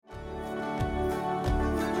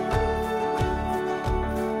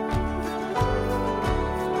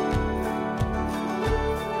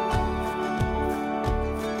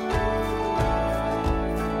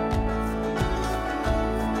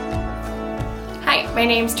My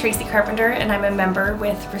name's Tracy Carpenter and I'm a member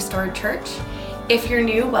with Restored Church. If you're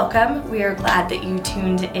new, welcome. We are glad that you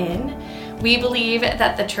tuned in. We believe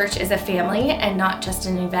that the church is a family and not just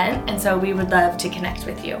an event, and so we would love to connect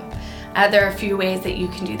with you. There are a few ways that you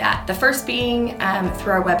can do that. The first being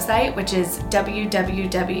through our website, which is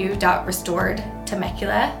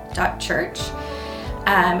www.restoredtemecula.church,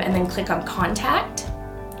 and then click on Contact.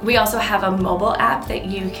 We also have a mobile app that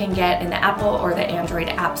you can get in the Apple or the Android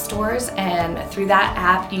app stores, and through that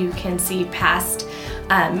app you can see past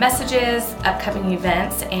messages, upcoming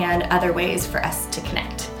events, and other ways for us to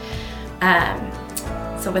connect.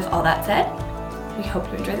 So with all that said, we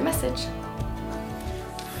hope you enjoy the message.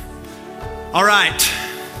 All right,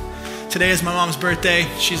 today is my mom's birthday.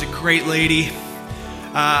 She's a great lady.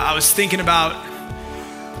 I was thinking about,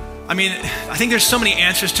 I think there's so many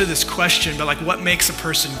answers to this question, but like, what makes a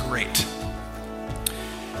person great?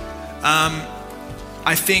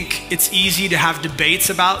 I think it's easy to have debates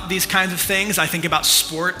about these kinds of things. I think about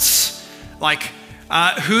sports, like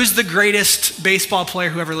who's the greatest baseball player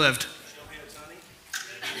who ever lived?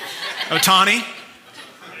 Ohtani?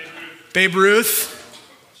 Babe Ruth?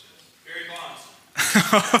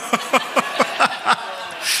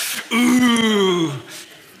 Ooh,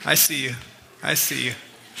 I see you.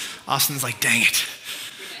 Austin's like, dang it.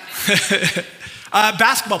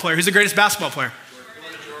 Basketball player. Who's the greatest basketball player?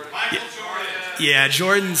 Michael Jordan. Yeah,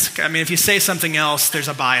 Jordan's, if you say something else, there's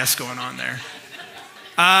a bias going on there.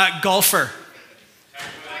 Golfer.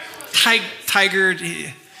 Tiger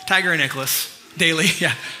and Nicholas. Daly,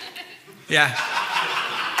 yeah.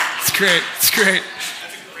 It's great. That's a great answer.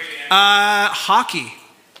 Hockey.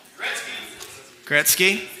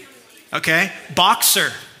 Gretzky. Okay.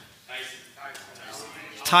 Boxer.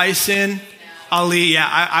 Tyson. Ali. Yeah,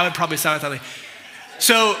 I would probably side with Ali.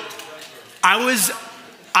 So I was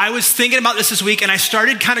thinking about this week, and I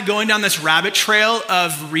started kind of going down this rabbit trail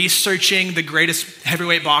of researching the greatest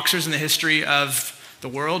heavyweight boxers in the history of the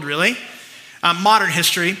world, really. Modern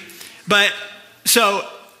history. But so,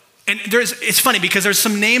 and it's funny because there's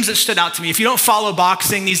some names that stood out to me. If you don't follow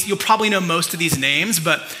boxing, you'll probably know most of these names,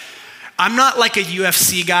 but I'm not like a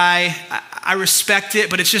UFC guy. I respect it,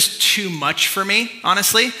 but it's just too much for me,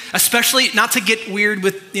 honestly. Especially, not to get weird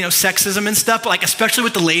with, sexism and stuff, but like especially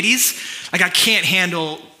with the ladies. Like I can't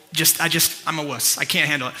handle I'm a wuss. I can't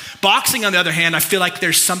handle it. Boxing, on the other hand, I feel like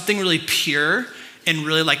there's something really pure and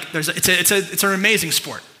really like it's an amazing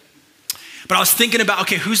sport. But I was thinking about,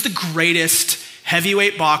 okay, who's the greatest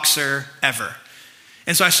heavyweight boxer ever?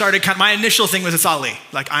 And so I started my initial thing was it's Ali.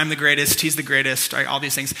 Like, I'm the greatest, he's the greatest, right? All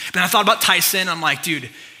these things. But then I thought about Tyson. I'm like, dude,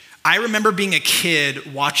 I remember being a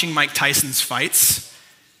kid watching Mike Tyson's fights.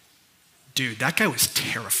 Dude, that guy was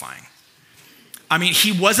terrifying.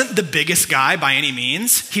 He wasn't the biggest guy by any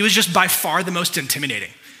means. He was just by far the most intimidating.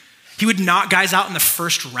 He would knock guys out in the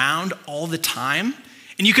first round all the time.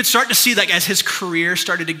 And you could start to see, as his career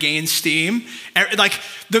started to gain steam,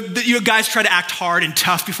 guys try to act hard and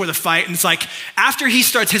tough before the fight. And it's like, after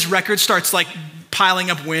his record starts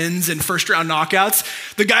piling up wins and first round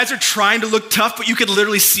knockouts, the guys are trying to look tough, but you could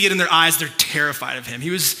literally see it in their eyes. They're terrified of him.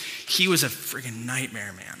 He was a friggin'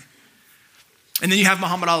 nightmare, man. And then you have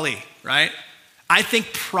Muhammad Ali, right? I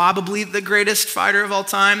think probably the greatest fighter of all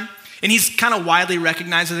time. And he's kind of widely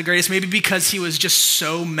recognized as the greatest, maybe because he was just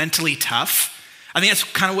so mentally tough. I think that's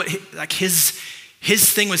kind of what his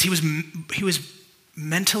thing was. He was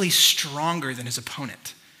mentally stronger than his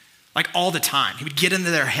opponent, all the time. He would get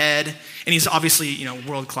into their head, and he's obviously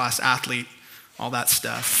world-class athlete, all that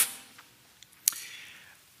stuff.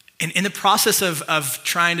 And in the process of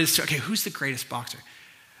trying to say, okay, who's the greatest boxer?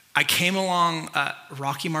 I came along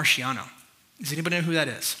Rocky Marciano. Does anybody know who that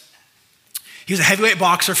is? He was a heavyweight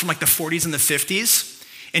boxer from the 40s and the 50s.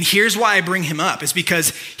 And here's why I bring him up, is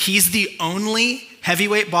because he's the only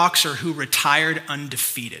heavyweight boxer who retired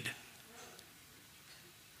undefeated.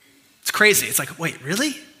 It's crazy. It's like, wait,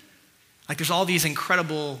 really? There's all these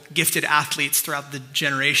incredible gifted athletes throughout the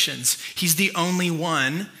generations. He's the only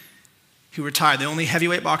one who retired, the only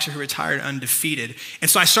heavyweight boxer who retired undefeated. And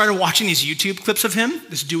so I started watching these YouTube clips of him.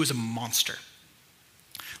 This dude was a monster.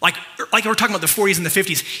 Like we're talking about the 40s and the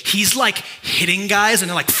 50s. He's hitting guys and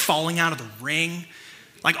they're falling out of the ring.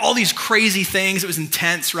 All these crazy things. It was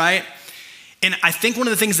intense, right? And I think one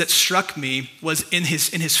of the things that struck me was in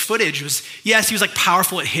his footage was, yes, he was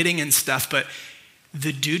powerful at hitting and stuff, but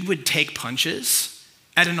the dude would take punches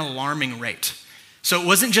at an alarming rate. So it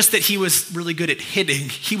wasn't just that he was really good at hitting,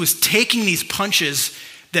 he was taking these punches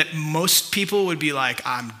that most people would be like,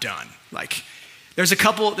 I'm done. There's a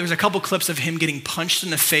couple clips of him getting punched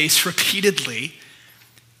in the face repeatedly,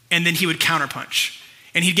 and then he would counterpunch.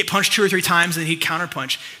 And he'd get punched 2 or 3 times and he'd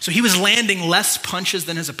counterpunch. So he was landing less punches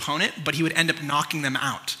than his opponent, but he would end up knocking them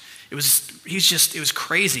out. It was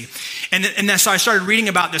crazy. And then so I started reading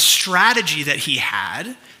about the strategy that he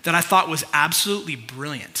had that I thought was absolutely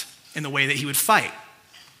brilliant in the way that he would fight.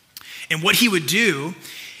 And what he would do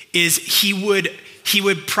is he would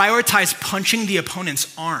prioritize punching the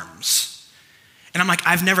opponent's arms. And I'm like,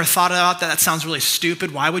 I've never thought about that. That sounds really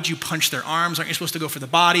stupid. Why would you punch their arms? Aren't you supposed to go for the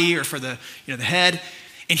body or for the head?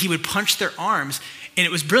 And he would punch their arms. And it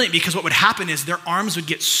was brilliant because what would happen is their arms would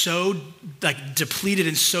get so depleted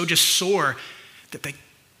and so just sore that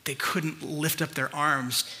they couldn't lift up their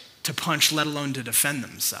arms to punch, let alone to defend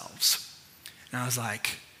themselves. And I was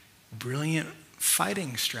like, brilliant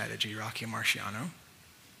fighting strategy, Rocky Marciano.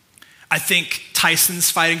 I think Tyson's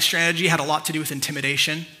fighting strategy had a lot to do with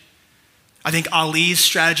intimidation. I think Ali's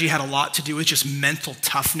strategy had a lot to do with just mental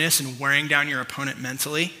toughness and wearing down your opponent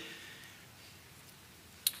mentally.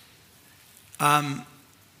 We're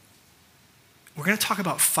going to talk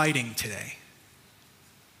about fighting today.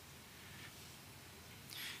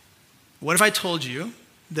 What if I told you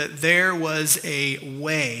that there was a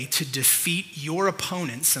way to defeat your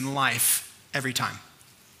opponents in life every time?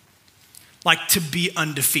 Like to be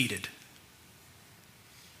undefeated.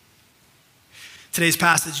 Today's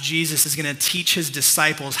passage, Jesus is going to teach his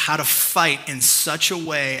disciples how to fight in such a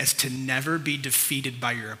way as to never be defeated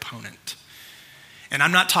by your opponent. And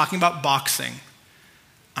I'm not talking about boxing.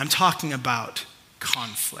 I'm talking about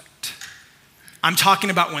conflict. I'm talking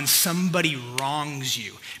about when somebody wrongs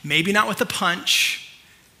you. Maybe not with a punch,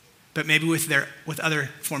 but maybe with other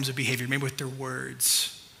forms of behavior, maybe with their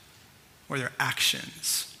words or their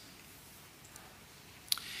actions.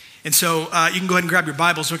 And so you can go ahead and grab your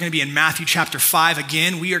Bibles. We're going to be in Matthew chapter 5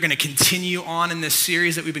 again. We are going to continue on in this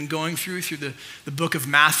series that we've been going through the book of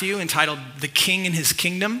Matthew entitled The King and His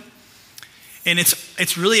Kingdom. And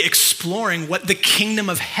it's really exploring what the kingdom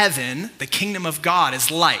of heaven, the kingdom of God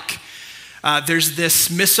is like. There's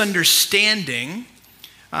this misunderstanding,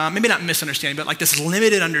 maybe not misunderstanding, but like this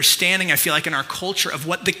limited understanding, I feel like, in our culture of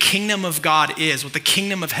what the kingdom of God is, what the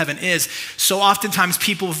kingdom of heaven is. So oftentimes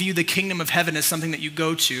people view the kingdom of heaven as something that you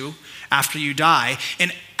go to after you die.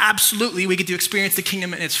 And absolutely, we get to experience the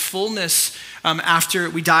kingdom in its fullness after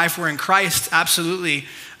we die if we're in Christ, absolutely.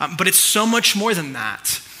 But it's so much more than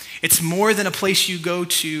that. It's more than a place you go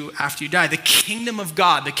to after you die. The kingdom of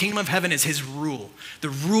God, the kingdom of heaven is his rule, the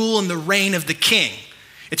rule and the reign of the king.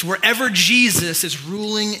 It's wherever Jesus is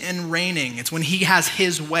ruling and reigning. It's when he has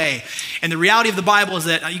his way. And the reality of the Bible is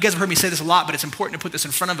that, you guys have heard me say this a lot, but it's important to put this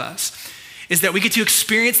in front of us, is that we get to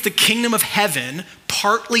experience the kingdom of heaven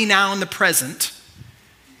partly now in the present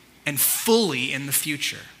and fully in the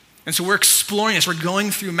future. And so we're exploring this. We're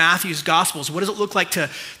going through Matthew's Gospels. What does it look like to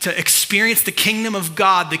experience the kingdom of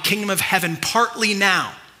God, the kingdom of heaven, partly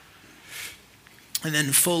now, and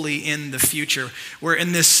then fully in the future? We're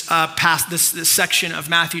in this this section of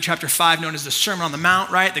Matthew chapter 5 known as the Sermon on the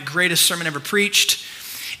Mount, right? The greatest sermon ever preached.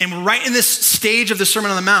 And we're right in this stage of the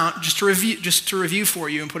Sermon on the Mount, just to review for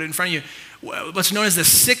you and put it in front of you, what's known as the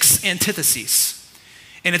 6 antitheses.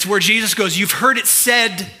 And it's where Jesus goes, you've heard it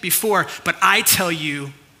said before, but I tell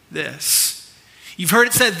you this. You've heard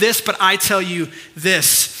it said this, but I tell you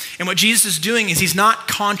this. And what Jesus is doing is he's not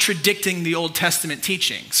contradicting the Old Testament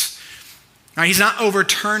teachings. Right? He's not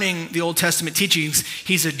overturning the Old Testament teachings.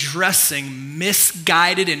 He's addressing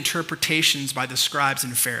misguided interpretations by the scribes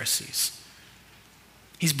and Pharisees.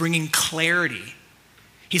 He's bringing clarity.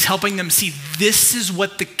 He's helping them see this is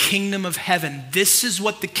what the kingdom of heaven, this is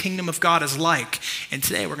what the kingdom of God is like. And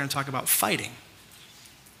today we're going to talk about fighting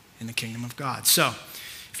in the kingdom of God. So,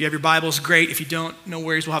 if you have your Bibles, great. If you don't, no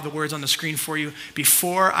worries. We'll have the words on the screen for you.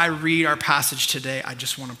 Before I read our passage today, I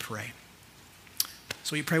just want to pray.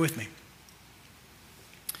 So will you pray with me?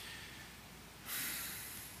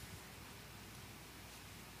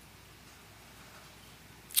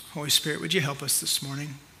 Holy Spirit, would you help us this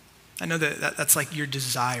morning? I know that's like your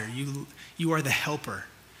desire. You are the helper.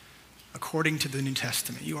 According to the New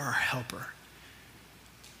Testament, you are our helper.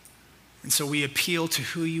 And so we appeal to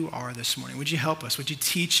who you are this morning. Would you help us? Would you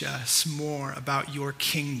teach us more about your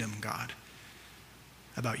kingdom, God?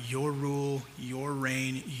 About your rule, your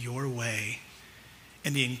reign, your way,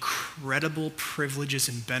 and the incredible privileges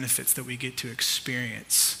and benefits that we get to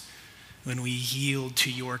experience when we yield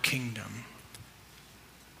to your kingdom.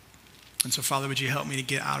 And so, Father, would you help me to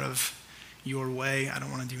get out of your way? I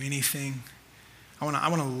don't want to do anything. I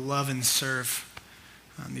want to love and serve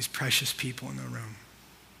these precious people in the room.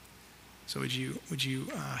 So would you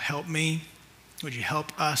help me? Would you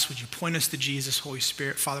help us? Would you point us to Jesus, Holy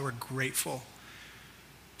Spirit? Father, we're grateful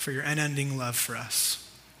for your unending love for us.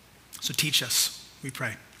 So teach us. we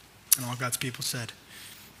pray. And all God's people said,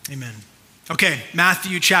 amen. Okay,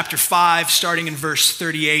 Matthew chapter 5, starting in verse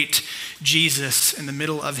 38, Jesus, in the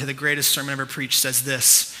middle of the greatest sermon ever preached, says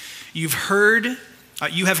this: You have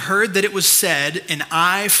heard that it was said, an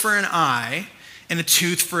eye for an eye and a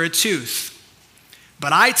tooth for a tooth.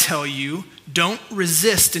 But I tell you, don't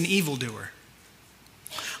resist an evildoer.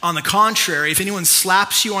 On the contrary, if anyone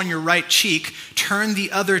slaps you on your right cheek, turn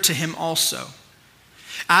the other to him also.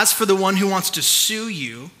 As for the one who wants to sue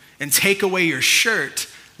you and take away your shirt,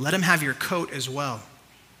 let him have your coat as well.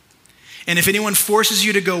 And if anyone forces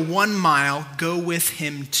you to go 1 mile, go with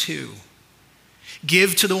him 2.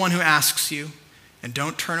 Give to the one who asks you, and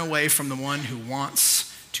don't turn away from the one who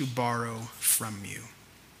wants to borrow from you.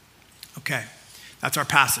 Okay, that's our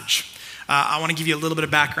passage. I want to give you a little bit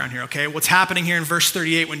of background here, okay? What's happening here in verse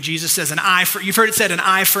 38 when Jesus says you've heard it said, an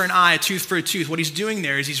eye for an eye, a tooth for a tooth. What he's doing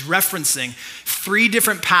there is he's referencing 3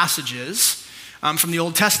 different passages from the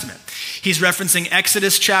Old Testament. He's referencing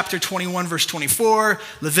Exodus chapter 21, verse 24,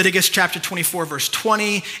 Leviticus chapter 24, verse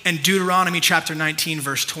 20, and Deuteronomy chapter 19,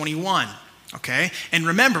 verse 21, okay? And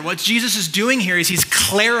remember, what Jesus is doing here is he's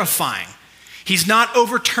clarifying. He's not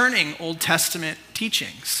overturning Old Testament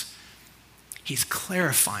teachings. He's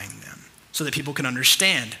clarifying them so that people can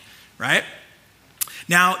understand, right?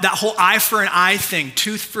 Now, that whole eye for an eye thing,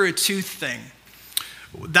 tooth for a tooth thing,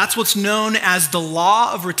 that's what's known as the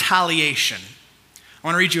law of retaliation. I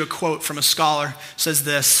want to read you a quote from a scholar. It says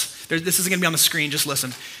this. This isn't going to be on the screen, just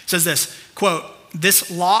listen. It says this, quote, this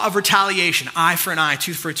law of retaliation, eye for an eye,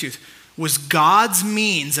 tooth for a tooth, was God's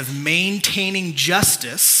means of maintaining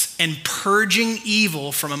justice and purging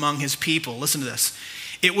evil from among his people. Listen to this.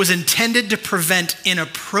 It was intended to prevent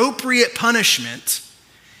inappropriate punishment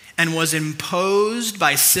and was imposed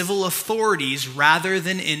by civil authorities rather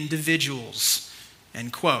than individuals,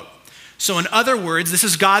 end quote. So in other words, this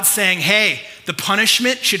is God saying, hey, the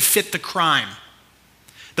punishment should fit the crime.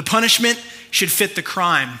 The punishment should fit the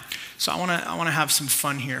crime. So I want to have some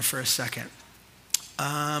fun here for a second.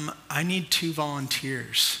 I need 2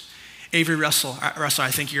 volunteers. Avery Russell,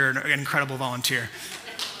 I think you're an incredible volunteer.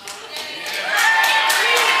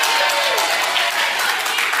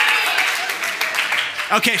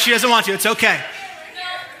 Okay, she doesn't want to. It's okay.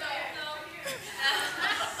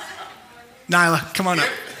 Nyla, come on up.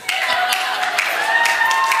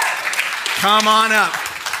 Come on up.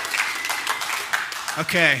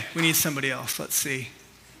 Okay, we need somebody else. Let's see.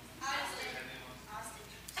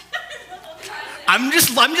 I'm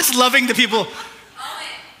just loving the people.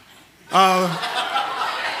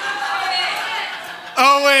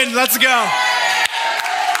 Owen, let's go.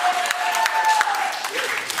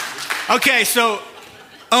 Okay, so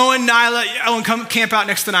Owen, Nyla, Owen, come camp out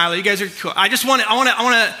next to Nyla. You guys are cool. I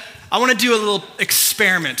want to do a little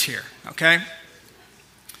experiment here, okay?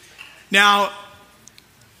 Now,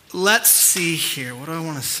 let's see here. What do I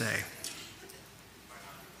want to say?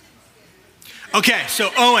 Okay,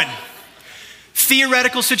 so Owen,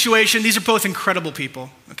 theoretical situation. These are both incredible people,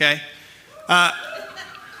 okay?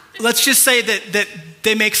 Let's just say that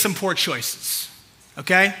they make some poor choices,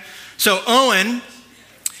 okay? So Owen,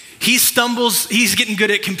 he's getting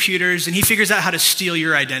good at computers, and he figures out how to steal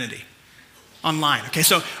your identity online, okay?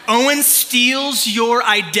 So Owen steals your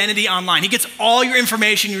identity online. He gets all your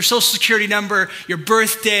information, your social security number, your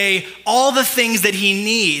birthday, all the things that he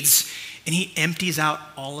needs, and he empties out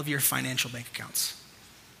all of your financial bank accounts.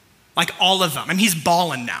 Like all of them. I mean, he's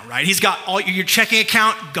balling now, right? He's got all your checking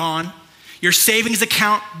account gone, your savings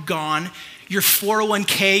account gone, your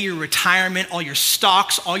 401k, your retirement, all your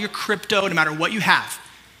stocks, all your crypto, no matter what you have.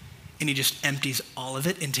 And he just empties all of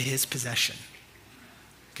it into his possession.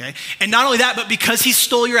 Okay? And not only that, but because he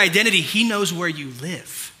stole your identity, he knows where you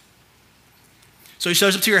live. So he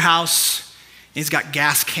shows up to your house, and he's got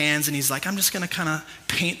gas cans, and he's like, I'm just going to kind of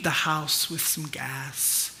paint the house with some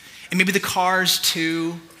gas. And maybe the cars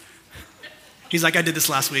too. He's like, I did this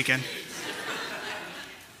last weekend.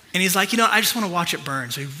 And he's like, I just want to watch it burn.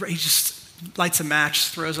 So he just lights a match,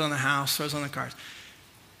 throws it on the house, throws it on the cars.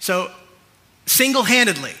 So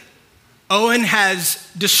single-handedly, Owen has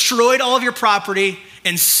destroyed all of your property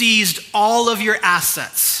and seized all of your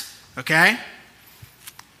assets, okay?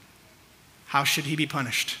 How should he be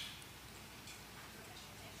punished?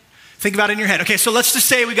 Think about it in your head. Okay, so let's just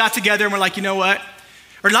say we got together and we're like, you know what?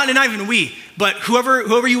 Or not even we, but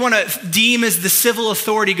whoever you want to deem as the civil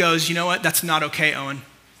authority goes, you know what? That's not okay, Owen.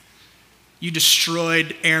 You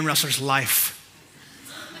destroyed Aaron Russell's life,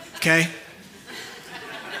 okay?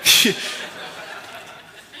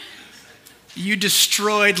 You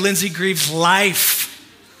destroyed Lindsay Greaves' life.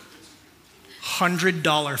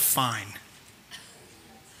 $100 fine.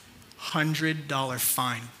 $100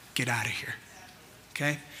 fine. Get out of here.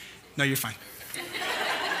 okay? No, you're fine.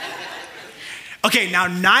 Okay, now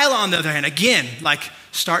Nyla, on the other hand, again, like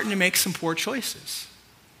starting to make some poor choices,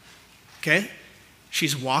 okay?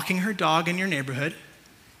 She's walking her dog in your neighborhood,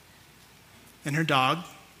 and her dog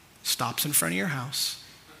stops in front of your house,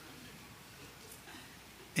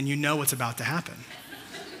 and you know what's about to happen.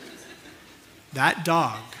 That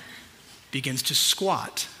dog begins to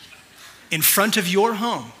squat in front of your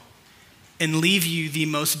home and leave you the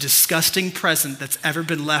most disgusting present that's ever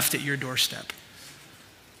been left at your doorstep.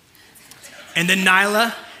 And then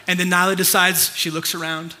Nyla decides, she looks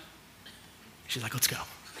around, she's like, let's go.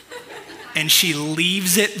 And she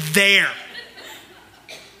leaves it there.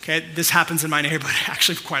 Okay, this happens in my neighborhood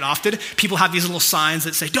actually quite often. People have these little signs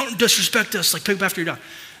that say, don't disrespect us, like pick up after your dog.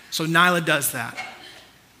 So Nyla does that.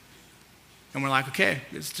 And we're like, okay,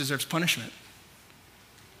 this deserves punishment.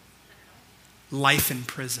 Life in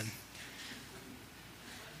prison.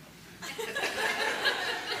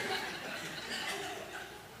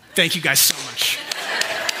 Thank you guys so much.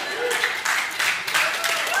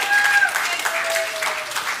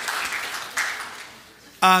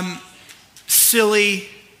 Silly,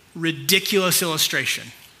 ridiculous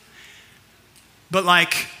illustration. But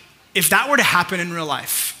like, if that were to happen in real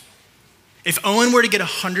life, if Owen were to get a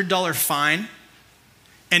 $100 fine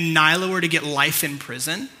and Nyla were to get life in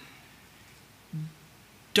prison,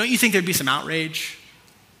 don't you think there'd be some outrage?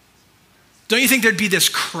 Don't you think there'd be this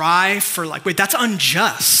cry for like, wait, that's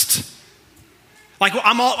unjust? Like,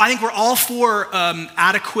 I think we're all for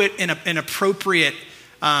adequate and appropriate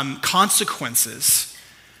consequences.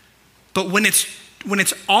 But when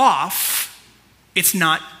it's off, it's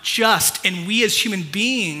not just. And we as human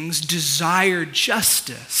beings desire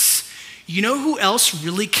justice. You know who else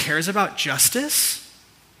really cares about justice?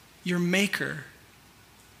 Your Maker.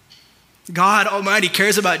 God Almighty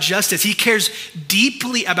cares about justice. He cares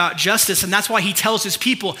deeply about justice, and that's why he tells his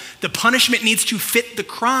people the punishment needs to fit the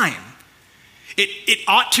crime. It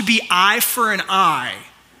ought to be eye for an eye,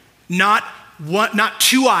 not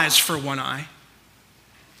 2 eyes for 1 eye,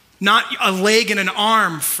 not a leg and an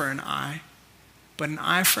arm for an eye, but an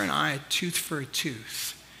eye for an eye, a tooth for a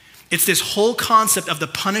tooth. It's this whole concept of the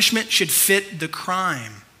punishment should fit the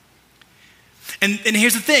crime. And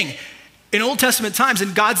here's the thing. In Old Testament times,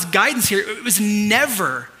 in God's guidance here, it was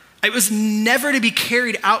never to be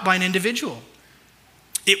carried out by an individual.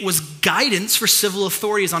 It was guidance for civil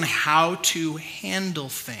authorities on how to handle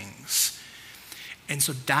things. And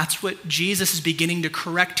so that's what Jesus is beginning to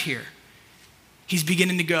correct here. He's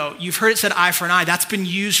beginning to go, you've heard it said eye for an eye. That's been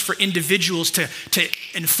used for individuals to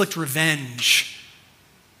inflict revenge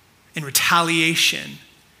and retaliation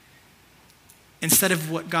instead of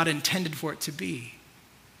what God intended for it to be.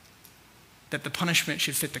 That the punishment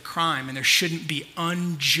should fit the crime and there shouldn't be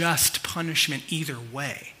unjust punishment either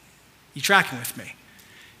way. You tracking with me?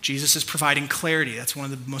 Jesus is providing clarity. That's one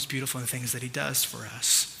of the most beautiful things that he does for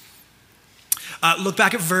us. Look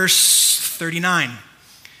back at verse 39.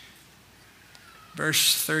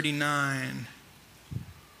 Verse 39.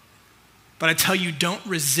 But I tell you, don't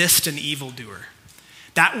resist an evildoer.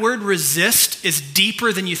 That word resist is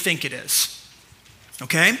deeper than you think it is.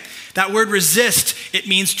 Okay? That word resist, it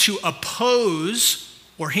means to oppose,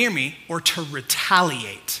 or hear me, or to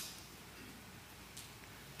retaliate.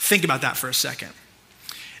 Think about that for a second.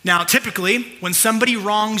 Now, typically, when somebody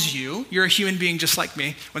wrongs you, you're a human being just like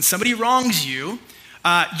me. When somebody wrongs you,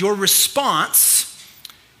 your response,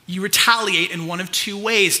 you retaliate in one of 2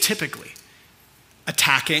 ways typically.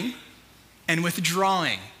 Attacking and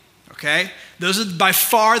withdrawing. Okay? Those are by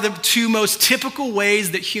far the 2 most typical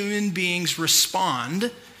ways that human beings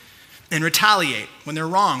respond and retaliate when they're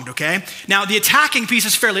wronged, okay? Now, the attacking piece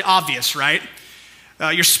is fairly obvious, right?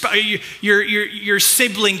 Your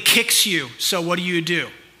sibling kicks you, so what do?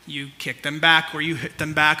 You kick them back or you hit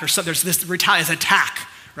them back or something. There's this attack,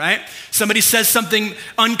 right? Somebody says something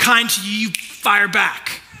unkind to you, you fire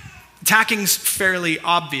back. Attacking's fairly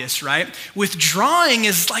obvious, right? Withdrawing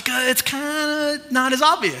is it's kind of not as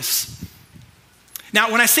obvious.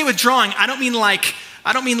 Now, when I say withdrawing, I don't mean like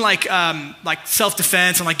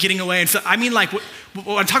self-defense and like getting away. And so, I mean like what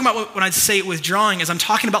I'm talking about when I say withdrawing is I'm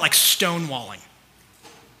talking about like stonewalling.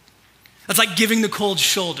 That's like giving the cold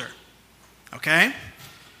shoulder, okay?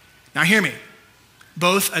 Now hear me.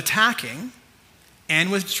 Both attacking and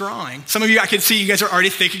withdrawing. Some of you, I can see you guys are already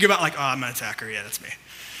thinking about like, oh, I'm an attacker. Yeah, that's me.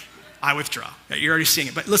 I withdraw. You're already seeing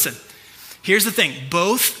it. But listen, here's the thing.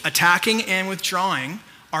 Both attacking and withdrawing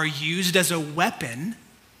are used as a weapon.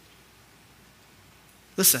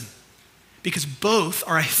 Listen, because both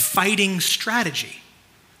are a fighting strategy.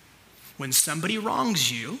 When somebody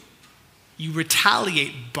wrongs you, you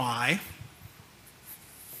retaliate by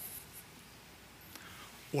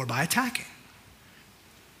or by attacking.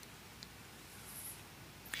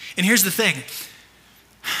 And here's the thing.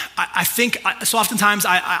 I think, so oftentimes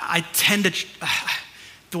I tend to,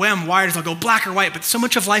 the way I'm wired is I'll go black or white, but so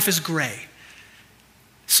much of life is gray.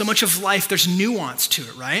 So much of life, there's nuance to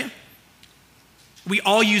it, right? We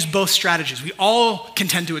all use both strategies. We all can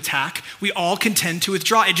tend to attack. We all can tend to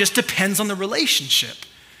withdraw. It just depends on the relationship.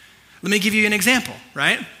 Let me give you an example,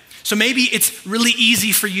 right? So maybe it's really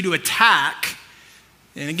easy for you to attack.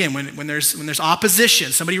 And again, when there's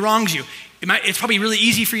opposition, somebody wrongs you, it's probably really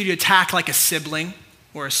easy for you to attack like a sibling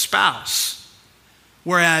or a spouse.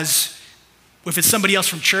 Whereas if it's somebody else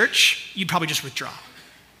from church, you'd probably just withdraw.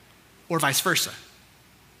 Or vice versa.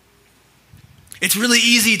 It's really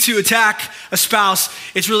easy to attack a spouse.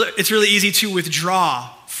 It's really easy to withdraw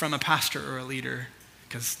from a pastor or a leader,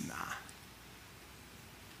 because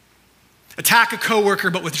Attack a coworker,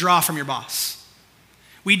 but withdraw from your boss.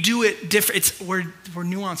 We do it different. We're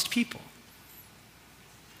nuanced people.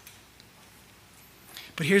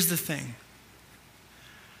 But here's the thing.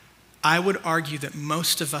 I would argue that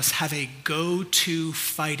most of us have a go-to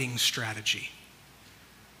fighting strategy.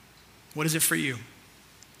 What is it for you?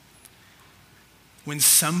 When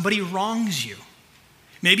somebody wrongs you,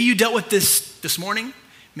 maybe you dealt with this morning,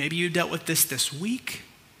 maybe you dealt with this week,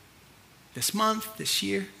 this month, this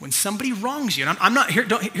year. When somebody wrongs you, and I'm not here,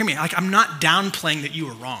 don't hear me, like I'm not downplaying that you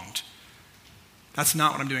were wronged. That's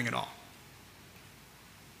not what I'm doing at all.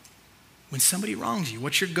 When somebody wrongs you,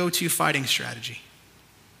 what's your go-to fighting strategy?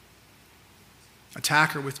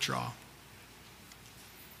 Attack or withdraw?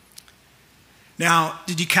 Now,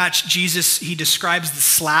 did you catch Jesus? He describes the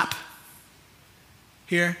slap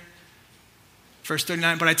here. Verse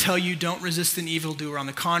 39, but I tell you, don't resist an evildoer. On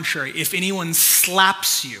the contrary, if anyone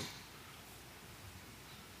slaps you,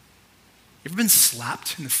 you ever been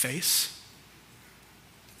slapped in the face?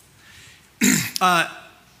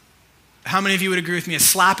 How many of you would agree with me? A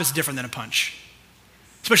slap is different than a punch,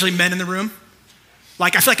 especially men in the room.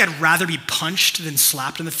 Like, I feel like I'd rather be punched than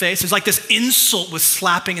slapped in the face. There's like this insult with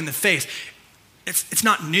slapping in the face. It's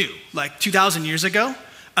not new. Like 2,000 years ago,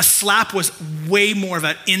 a slap was way more of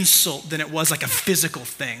an insult than it was like a physical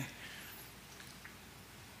thing.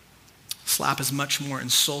 Slap is much more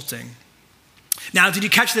insulting. Now, did you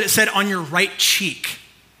catch that it said on your right cheek?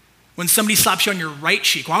 When somebody slaps you on your right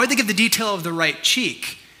cheek, why would they give the detail of the right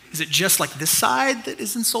cheek? Is it just like this side that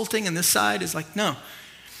is insulting and this side is like, no.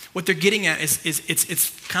 What they're getting at is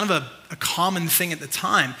it's kind of a common thing at the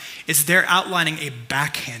time, is they're outlining a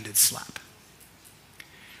backhanded slap,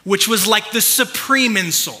 which was like the supreme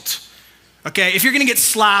insult. Okay, if you're gonna get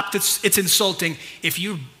slapped, it's insulting. If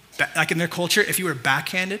you, like in their culture, if you were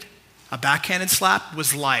backhanded, a backhanded slap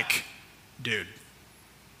was like, dude,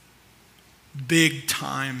 big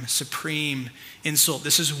time, supreme insult.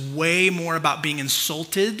 This is way more about being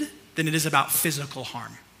insulted than it is about physical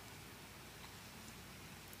harm.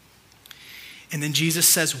 And then Jesus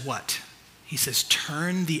says what? He says,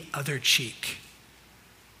 turn the other cheek.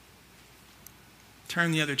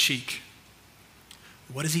 Turn the other cheek.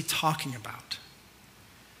 What is he talking about?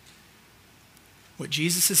 What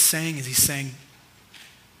Jesus is saying is he's saying,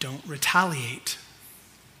 don't retaliate.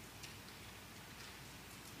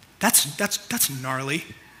 That's gnarly.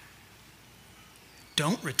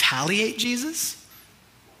 Don't retaliate, Jesus?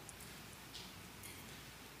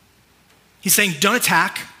 He's saying, don't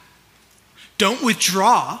attack. Don't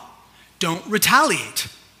withdraw, don't retaliate.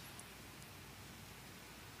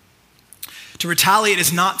 To retaliate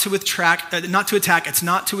is not to attack, it's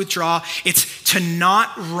not to withdraw, it's to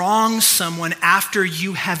not wrong someone after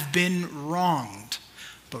you have been wronged,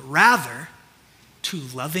 but rather to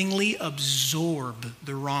lovingly absorb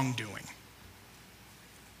the wrongdoing.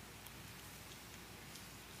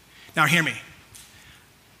 Now hear me.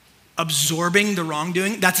 Absorbing the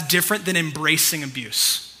wrongdoing, that's different than embracing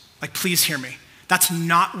abuse. Like, please hear me. That's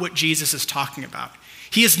not what Jesus is talking about.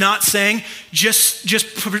 He is not saying just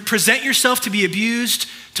present yourself to be abused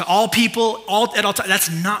to all people at all times.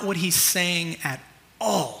 That's not what he's saying at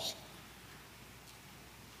all.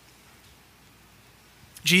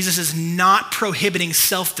 Jesus is not prohibiting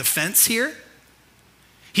self-defense here.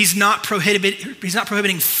 He's not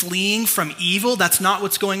prohibiting fleeing from evil. That's not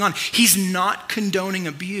what's going on. He's not condoning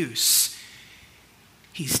abuse.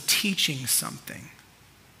 He's teaching something.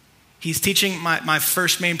 He's teaching my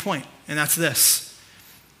first main point, and that's this,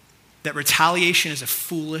 that retaliation is a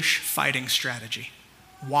foolish fighting strategy.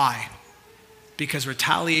 Why? Because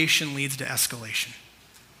retaliation leads to escalation.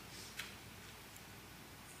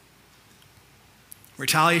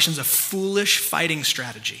 Retaliation is a foolish fighting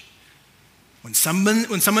strategy. When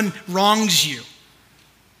someone wrongs you,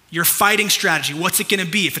 Your fighting strategy, what's it gonna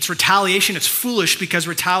be? If it's retaliation, it's foolish because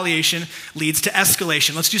retaliation leads to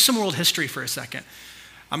escalation. Let's do some world history for a second.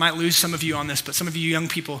 I might lose some of you on this, but some of you young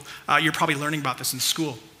people, you're probably learning about this in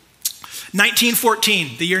school.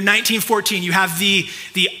 1914, the year 1914, you have the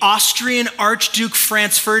Austrian Archduke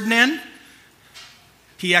Franz Ferdinand.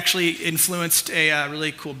 He actually influenced a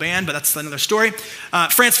really cool band, but that's another story.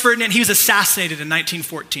 Franz Ferdinand, he was assassinated in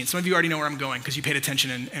 1914. Some of you already know where I'm going because you paid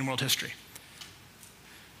attention in world history.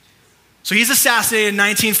 So he's assassinated in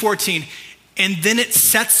 1914, and then it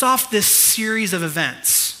sets off this series of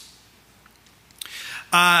events.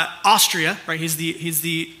 Austria, right? He's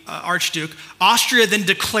the Archduke. Austria then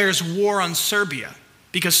declares war on Serbia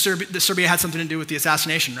because Serbia had something to do with the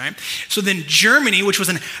assassination, right? So then Germany, which was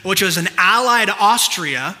an ally to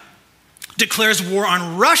Austria, declares war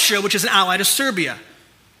on Russia, which is an ally to Serbia.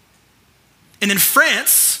 And then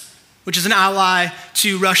France, which is an ally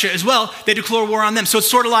to Russia as well, they declare war on them. So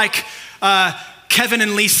it's sort of like Kevin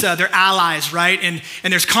and Lisa, they're allies, right? And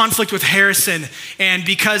there's conflict with Harrison. And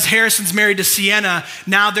because Harrison's married to Sienna,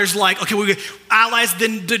 now there's like, okay, we allies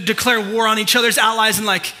then declare war on each other's allies. And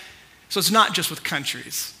like, so it's not just with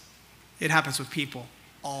countries. It happens with people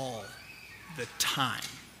all the time.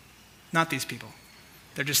 Not these people.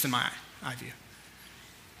 They're just in my eye view.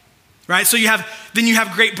 Right? So you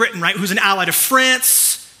have Great Britain, right? Who's an ally to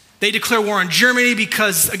France. They declare war on Germany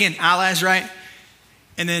because, again, allies, right?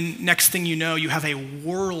 And then next thing you know, you have a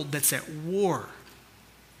world that's at war.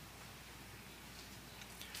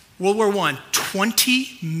 World War I,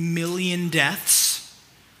 20 million deaths,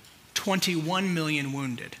 21 million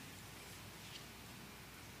wounded.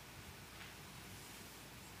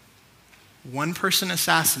 One person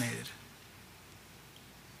assassinated.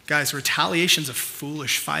 Guys, retaliation is a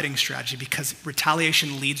foolish fighting strategy because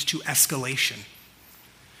retaliation leads to escalation.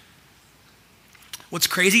 What's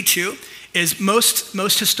crazy too is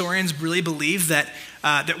most historians really believe that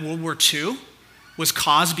World War II was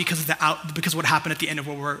caused because of what happened at the end of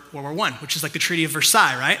World War I, which is like the Treaty of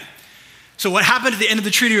Versailles, right? So what happened at the end of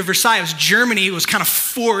the Treaty of Versailles was Germany was kind of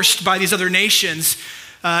forced by these other nations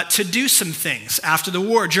to do some things. After the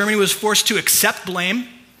war, Germany was forced to accept blame.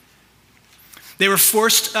 They were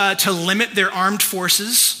forced to limit their armed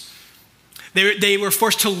forces. They were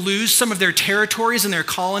forced to lose some of their territories and their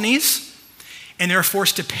colonies. And they were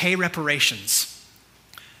forced to pay reparations.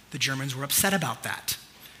 The Germans were upset about that,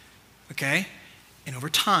 okay? And over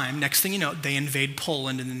time, next thing you know, they invade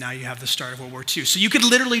Poland, and then now you have the start of World War II. So you could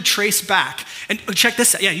literally trace back, and check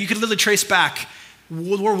this out, you could literally trace back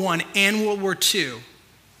World War I and World War II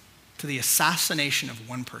to the assassination of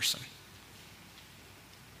one person.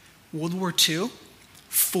 World War II,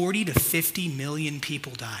 40 to 50 million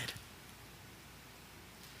people died.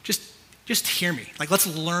 Just hear me. Like, let's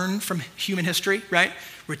learn from human history, right?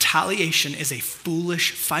 Retaliation is a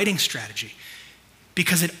foolish fighting strategy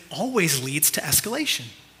because it always leads to escalation.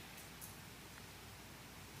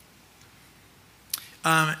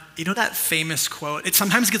 You know that famous quote? It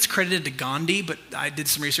sometimes gets credited to Gandhi, but I did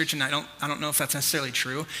some research and I don't know if that's necessarily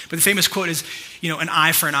true. But the famous quote is, an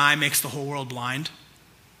eye for an eye makes the whole world blind.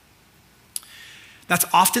 That's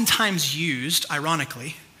oftentimes used,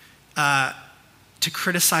 ironically, to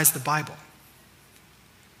criticize the Bible.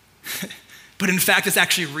 But in fact, it's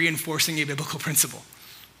actually reinforcing a biblical principle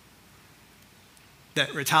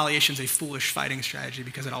that retaliation is a foolish fighting strategy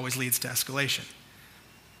because it always leads to escalation.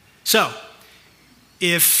 So,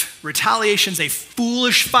 if retaliation is a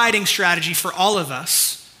foolish fighting strategy for all of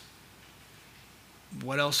us,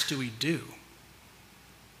 what else do we do?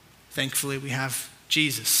 Thankfully, we have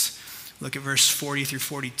Jesus. Look at verse 40 through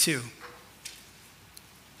 42.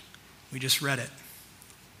 We just read it.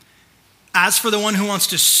 As for the one who wants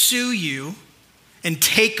to sue you and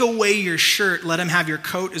take away your shirt, let him have your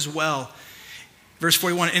coat as well. Verse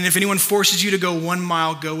 41, and if anyone forces you to go 1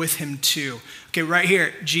 mile, go with him 2. Okay, right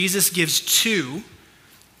here, Jesus gives 2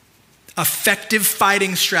 effective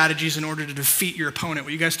fighting strategies in order to defeat your opponent.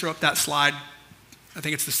 Will you guys throw up that slide? I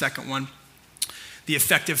think it's the second one. The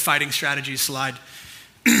effective fighting strategies slide.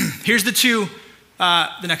 Here's the 2,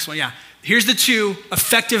 the next one, yeah. Here's the 2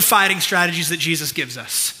 effective fighting strategies that Jesus gives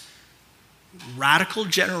us. Radical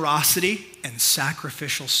generosity and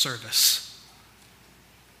sacrificial service.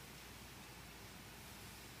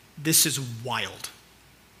 This is wild.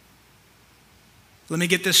 Let me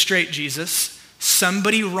get this straight, Jesus.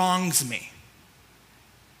 Somebody wrongs me,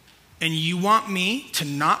 and you want me to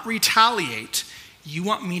not retaliate. You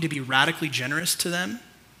want me to be radically generous to them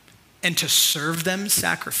and to serve them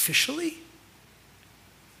sacrificially?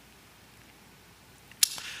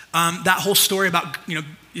 That whole story about,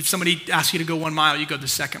 if somebody asks you to go 1 mile, you go the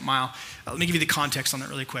second mile. Let me give you the context on that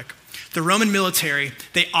really quick. The Roman military,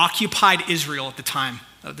 they occupied Israel at the time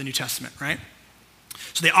of the New Testament, right?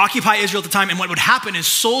 So they occupy Israel at the time, and what would happen is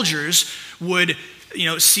soldiers would,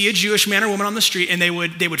 see a Jewish man or woman on the street, and they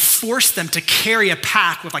would force them to carry a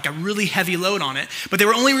pack with like a really heavy load on it, but they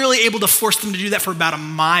were only really able to force them to do that for about 1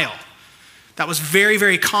 mile. That was very,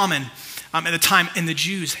 very common at the time, and the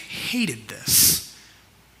Jews hated this.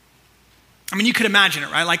 I mean, you could imagine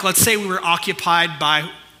it, right? Like, let's say we were occupied by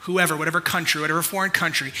whoever, whatever country, whatever foreign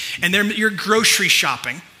country, and you're grocery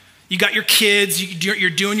shopping. You got your kids, you're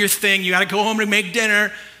doing your thing, you got to go home to make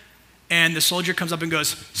dinner, and the soldier comes up and goes,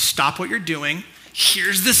 stop what you're doing.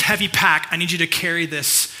 Here's this heavy pack. I need you to carry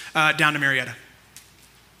this down to Marietta.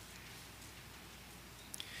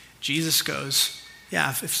 Jesus goes, yeah,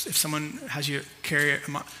 if someone has you carry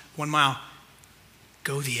 1 mile,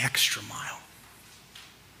 go the extra mile.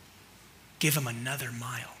 Give them another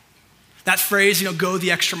mile. That phrase, go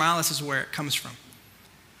the extra mile, this is where it comes from.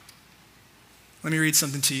 Let me read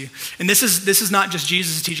something to you. And this is not just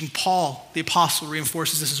Jesus' teaching. Paul, the apostle,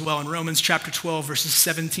 reinforces this as well. In Romans chapter 12, verses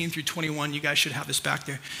 17 through 21, you guys should have this back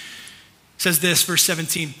there. It says this, verse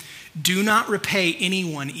 17, do not repay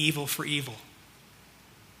anyone evil for evil.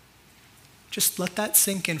 Just let that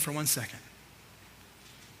sink in for 1 second.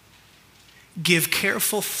 Give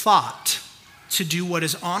careful thought to do what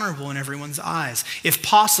is honorable in everyone's eyes. If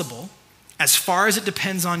possible, as far as it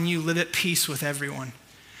depends on you, live at peace with everyone.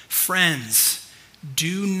 Friends,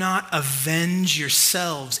 do not avenge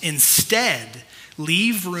yourselves. Instead,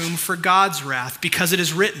 leave room for God's wrath, because it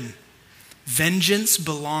is written, vengeance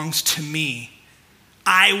belongs to me.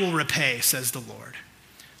 I will repay, says the Lord.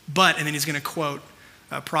 But, and then he's going to quote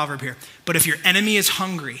a proverb here, but if your enemy is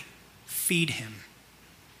hungry, feed him.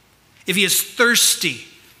 If he is thirsty,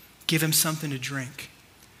 give him something to drink.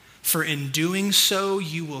 For in doing so,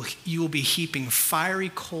 you will be heaping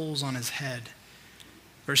fiery coals on his head.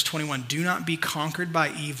 Verse 21, do not be conquered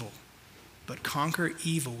by evil, but conquer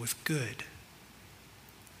evil with good.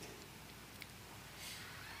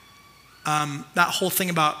 That whole thing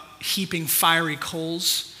about heaping fiery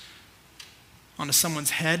coals onto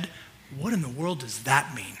someone's head, what in the world does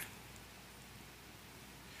that mean?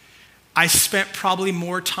 I spent probably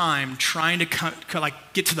more time trying to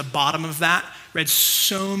get to the bottom of that, read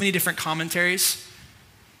so many different commentaries.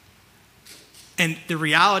 And the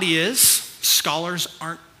reality is, scholars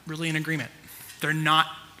aren't really in agreement. They're not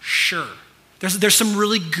sure. There's some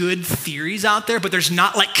really good theories out there, but there's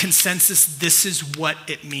not like consensus, this is what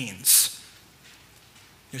it means.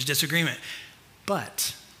 There's disagreement.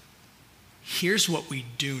 But here's what we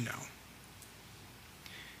do know.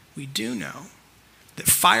 We do know that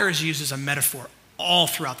fire is used as a metaphor all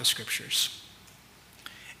throughout the scriptures.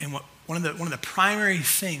 And one of the primary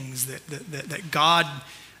things that God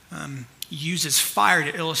uses fire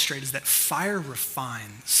to illustrate is that fire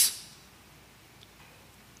refines.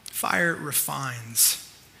 Fire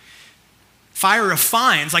refines. Fire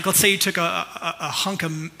refines, like let's say you took a hunk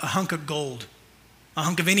of gold, a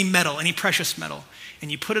hunk of any metal, any precious metal,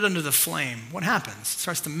 and you put it under the flame. What happens? It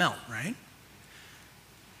starts to melt, right?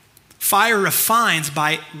 Fire refines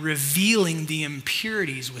by revealing the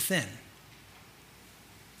impurities within.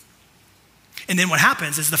 And then what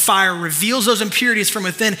happens is the fire reveals those impurities from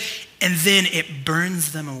within, and then it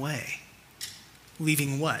burns them away,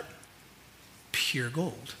 leaving what? Pure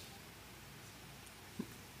gold.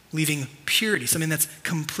 Leaving purity, something that's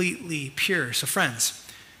completely pure. So friends,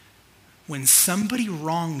 when somebody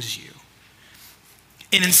wrongs you,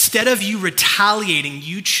 and instead of you retaliating,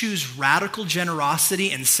 you choose radical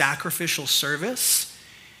generosity and sacrificial service,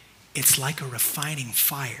 it's like a refining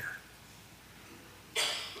fire.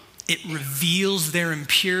 It reveals their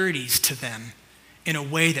impurities to them in a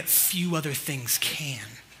way that few other things can.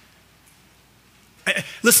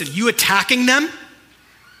 Listen, you attacking them,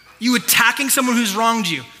 you attacking someone who's wronged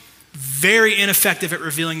you, very ineffective at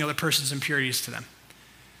revealing the other person's impurities to them.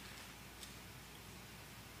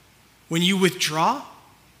 When you withdraw,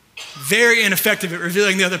 very ineffective at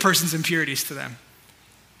revealing the other person's impurities to them.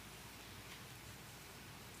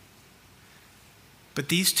 But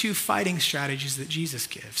these two fighting strategies that Jesus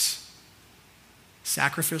gives,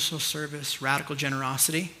 sacrificial service, radical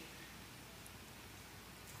generosity,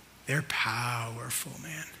 they're powerful,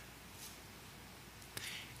 man.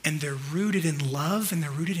 And they're rooted in love and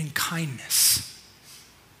they're rooted in kindness.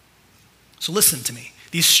 So listen to me.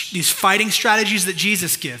 These fighting strategies that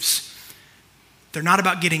Jesus gives, they're not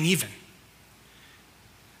about getting even.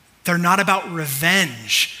 They're not about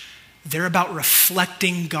revenge. They're about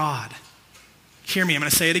reflecting God. Hear me, I'm going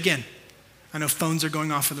to say it again. I know phones are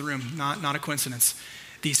going off in the room, not a coincidence.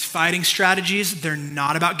 These fighting strategies, they're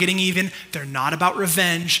not about getting even. They're not about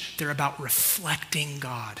revenge. They're about reflecting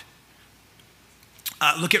God.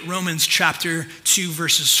 Look at Romans chapter 2,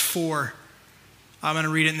 verses 4. I'm going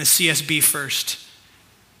to read it in the CSB first.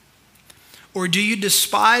 Or do you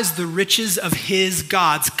despise the riches of his,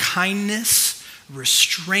 God's kindness,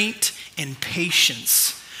 restraint, and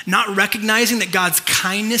patience, not recognizing that God's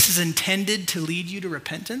kindness is intended to lead you to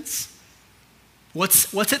repentance?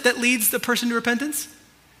 What's it that leads the person to repentance?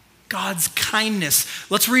 God's kindness.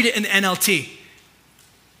 Let's read it in the NLT. It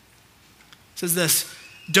says this,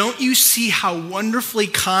 don't you see how wonderfully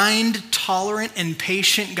kind, tolerant, and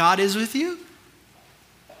patient God is with you?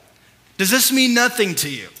 Does this mean nothing to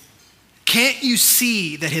you? Can't you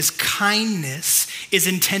see that his kindness is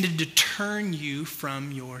intended to turn you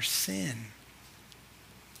from your sin?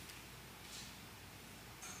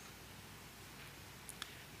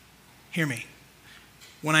 Hear me.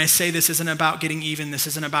 When I say this isn't about getting even, this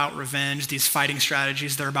isn't about revenge, these fighting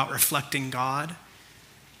strategies, they're about reflecting God.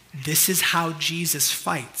 This is how Jesus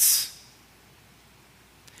fights.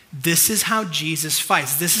 This is how Jesus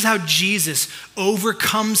fights. This is how Jesus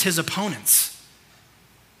overcomes his opponents.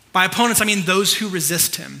 By opponents, I mean those who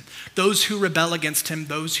resist him, those who rebel against him,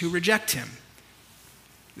 those who reject him.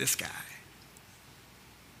 This guy.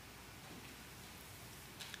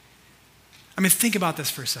 I mean, think about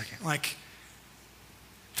this for a second. Like,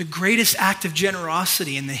 the greatest act of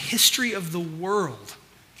generosity in the history of the world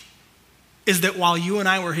is that while you and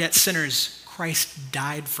I were yet sinners, Christ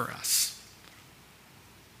died for us.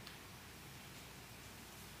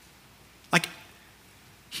 Like,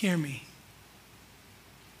 hear me.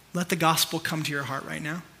 Let the gospel come to your heart right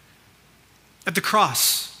now. At the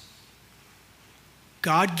cross,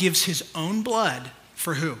 God gives his own blood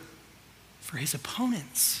for who? For his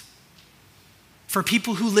opponents. For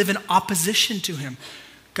people who live in opposition to him.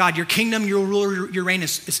 God, your kingdom, your rule, your reign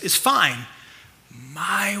is fine.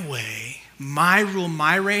 My way, my rule,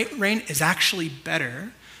 my reign is actually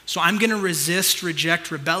better. So I'm going to resist,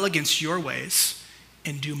 reject, rebel against your ways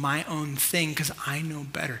and do my own thing because I know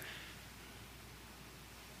better.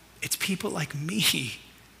 It's people like me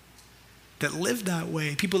that live that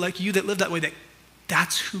way, people like you that live that way,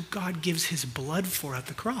 that's who God gives his blood for at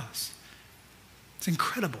the cross. It's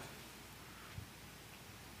incredible.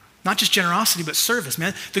 Not just generosity, but service,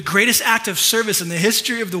 man. The greatest act of service in the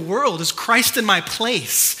history of the world is Christ in my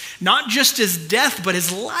place. Not just his death, but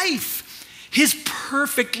his life. His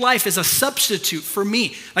perfect life is a substitute for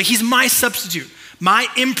me. Like he's my substitute, my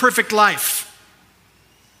imperfect life.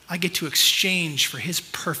 I get to exchange for his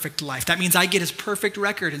perfect life. That means I get his perfect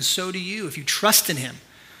record, and so do you if you trust in him.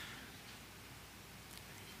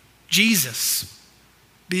 Jesus,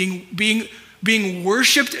 being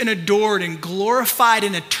worshiped and adored and glorified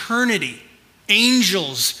in eternity.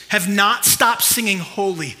 Angels have not stopped singing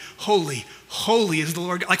holy, holy, holy is the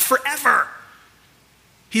Lord, like forever.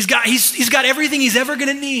 He's got everything he's ever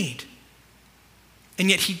going to need. And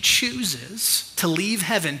yet he chooses to leave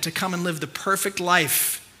heaven to come and live the perfect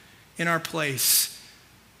life in our place.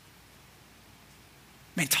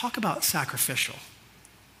 Man, talk about sacrificial.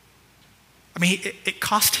 I mean, it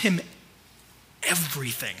cost him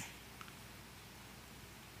everything.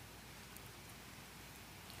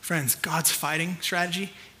 Friends, God's fighting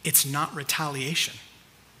strategy, it's not retaliation.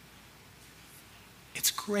 It's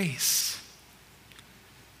grace.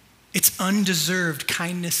 It's undeserved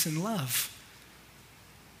kindness and love.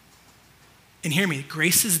 And hear me,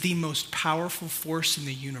 grace is the most powerful force in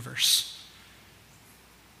the universe.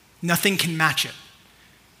 Nothing can match it.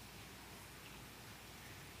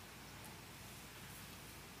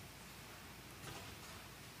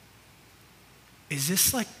 Is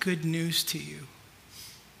this like good news to you?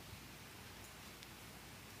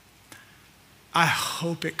 I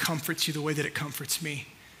hope it comforts you the way that it comforts me.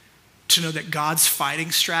 To know that God's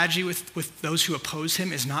fighting strategy with those who oppose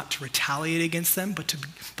him is not to retaliate against them, but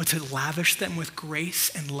to lavish them with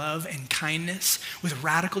grace and love and kindness, with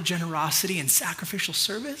radical generosity and sacrificial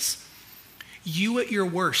service. You at your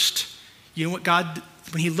worst, you know what God,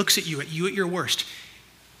 when he looks at you at your worst,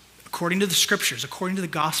 according to the scriptures, according to the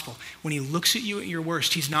gospel, when he looks at you at your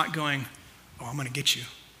worst, he's not going, oh, I'm going to get you.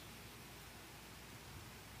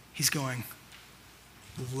 He's going,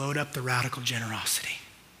 load up the radical generosity.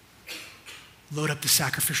 Load up the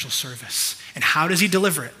sacrificial service. And how does he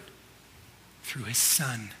deliver it? Through his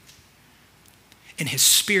son. And his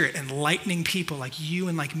spirit enlightening people like you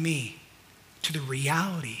and like me to the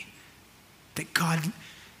reality that God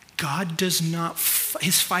does not,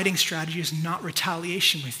 his fighting strategy is not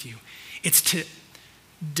retaliation with you. It's to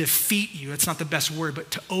defeat you. That's not the best word,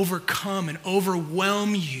 but to overcome and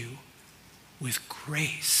overwhelm you with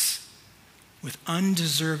grace with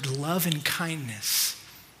undeserved love and kindness.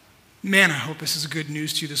 Man, I hope this is good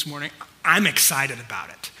news to you this morning. I'm excited about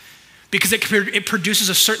it because it produces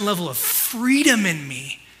a certain level of freedom in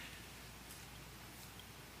me.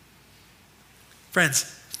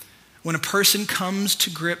 Friends, when a person comes to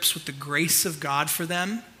grips with the grace of God for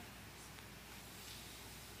them,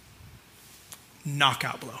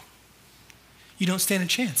 knockout blow. You don't stand a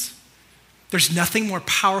chance. There's nothing more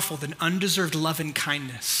powerful than undeserved love and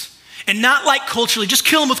kindness. And not like culturally, just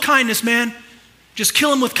kill him with kindness, man. Just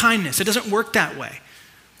kill him with kindness. It doesn't work that way,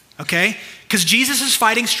 okay? Because Jesus'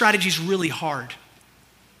 fighting strategy is really hard.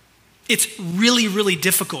 It's really, really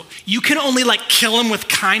difficult. You can only kill him with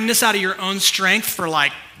kindness out of your own strength for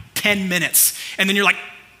 10 minutes. And then you're like,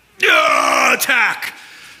 attack.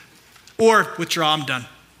 Or withdraw, I'm done.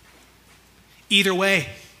 Either way,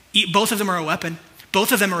 both of them are a weapon.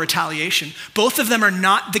 Both of them are retaliation. Both of them are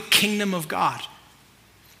not the kingdom of God.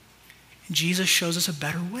 And Jesus shows us a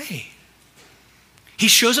better way. He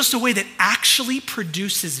shows us a way that actually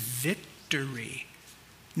produces victory,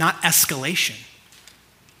 not escalation.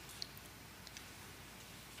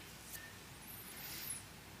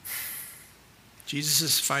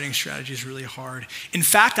 Jesus' fighting strategy is really hard. In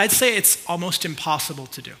fact, I'd say it's almost impossible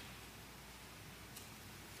to do.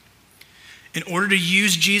 In order to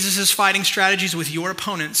use Jesus' fighting strategies with your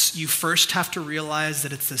opponents, you first have to realize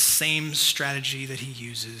that it's the same strategy that he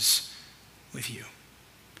uses with you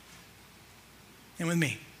and with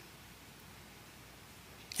me.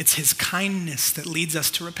 It's his kindness that leads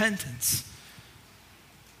us to repentance.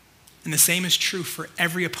 And the same is true for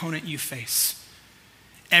every opponent you face.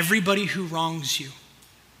 Everybody who wrongs you,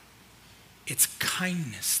 it's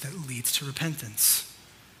kindness that leads to repentance,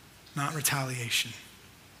 not retaliation.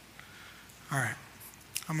 All right,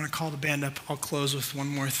 I'm going to call the band up. I'll close with one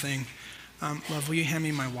more thing. Love, will you hand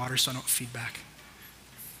me my water so I don't feed back?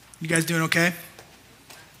 You guys doing okay?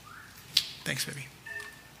 Thanks, baby.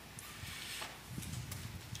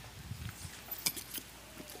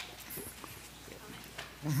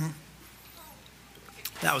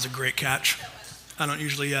 That was a great catch. I don't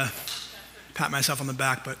usually pat myself on the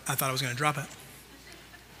back, but I thought I was going to drop it.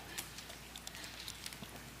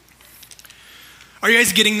 Are you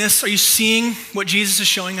guys getting this? Are you seeing what Jesus is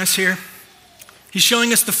showing us here? He's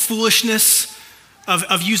showing us the foolishness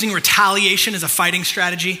of using retaliation as a fighting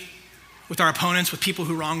strategy with our opponents, with people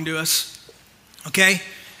who wronged us. Okay?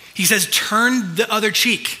 He says, turn the other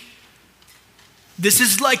cheek. This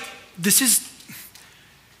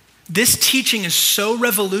teaching is so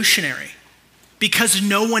revolutionary because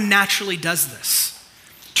no one naturally does this.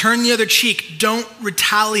 Turn the other cheek. Don't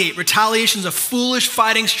retaliate. Retaliation is a foolish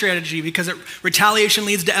fighting strategy because retaliation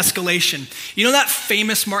leads to escalation. You know that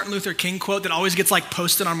famous Martin Luther King quote that always gets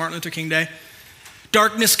posted on Martin Luther King Day?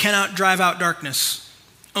 Darkness cannot drive out darkness.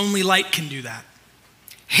 Only light can do that.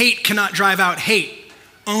 Hate cannot drive out hate.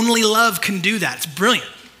 Only love can do that. It's brilliant.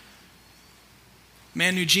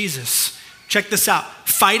 Man knew Jesus. Check this out.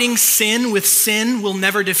 Fighting sin with sin will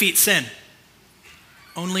never defeat sin.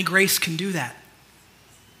 Only grace can do that.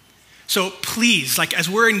 So please, as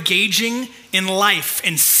we're engaging in life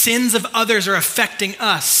and sins of others are affecting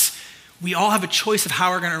us, we all have a choice of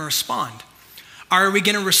how we're going to respond. Are we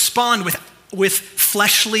going to respond with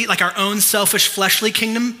fleshly, our own selfish fleshly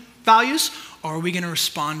kingdom values, or are we going to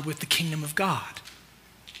respond with the kingdom of God?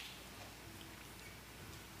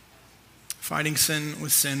 Fighting sin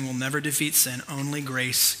with sin will never defeat sin. Only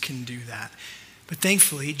grace can do that. But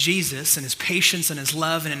thankfully, Jesus, in his patience and his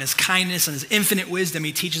love and in his kindness and his infinite wisdom,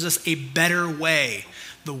 he teaches us a better way,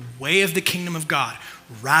 the way of the kingdom of God.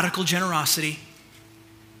 Radical generosity,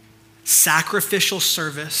 sacrificial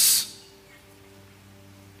service.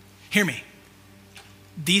 Hear me.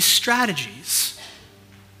 These strategies,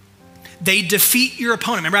 they defeat your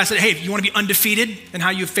opponent. Remember I said, hey, if you want to be undefeated in how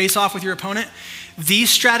you face off with your opponent, these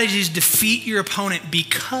strategies defeat your opponent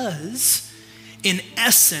because in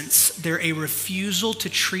essence, they're a refusal to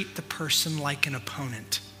treat the person like an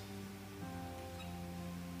opponent.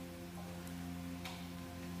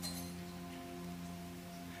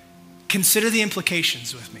 Consider the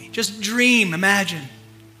implications with me. Just dream, imagine.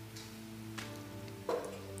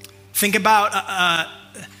 Think about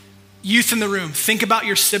youth in the room. Think about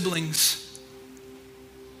your siblings.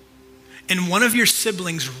 And one of your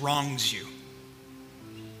siblings wrongs you.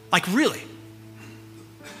 Really.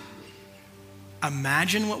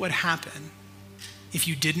 Imagine what would happen if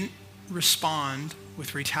you didn't respond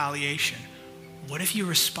with retaliation. What if you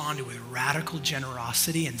responded with radical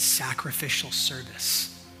generosity and sacrificial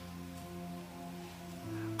service?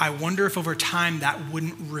 I wonder if over time that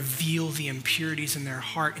wouldn't reveal the impurities in their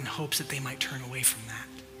heart in hopes that they might turn away from that.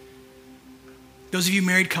 Those of you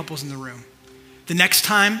married couples in the room, The next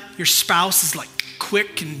time your spouse is like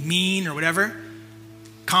quick and mean or whatever,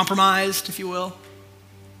 compromised, if you will,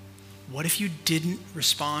 what if you didn't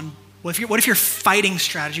respond? What if your fighting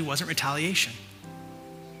strategy wasn't retaliation?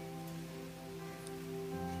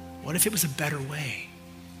 What if it was a better way?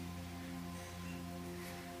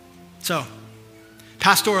 So,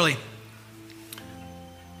 pastorally,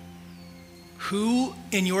 who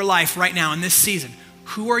in your life right now in this season,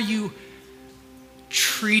 who are you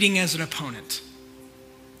treating as an opponent?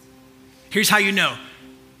 Here's how you know.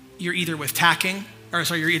 You're either attacking or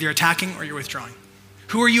you're withdrawing.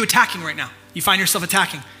 Who are you attacking right now? You find yourself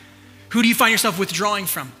attacking. Who do you find yourself withdrawing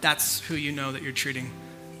from? That's who you know that you're treating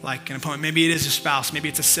like an opponent. Maybe it is a spouse, maybe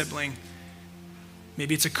it's a sibling,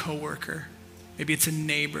 maybe it's a coworker, maybe it's a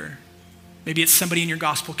neighbor, maybe it's somebody in your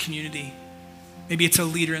gospel community, maybe it's a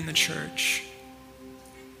leader in the church.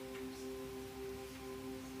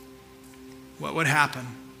 What would happen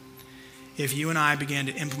if you and I began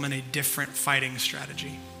to implement a different fighting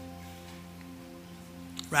strategy?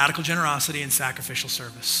 Radical generosity and sacrificial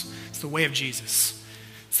service. It's the way of Jesus.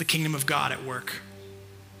 It's the kingdom of God at work.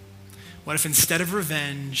 What if instead of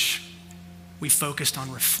revenge, we focused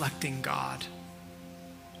on reflecting God?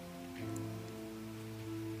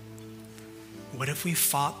 What if we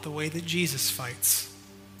fought the way that Jesus fights?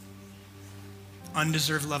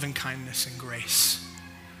 Undeserved love and kindness and grace.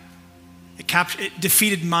 It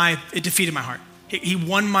defeated my heart. He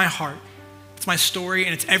won my heart. It's my story,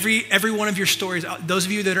 and it's every one of your stories. Those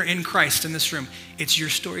of you that are in Christ in this room, it's your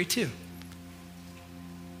story too.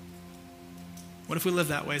 What if we live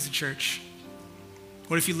that way as a church?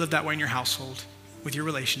 What if you live that way in your household, with your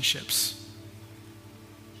relationships?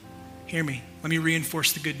 Hear me. Let me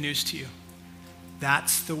reinforce the good news to you.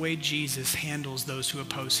 That's the way Jesus handles those who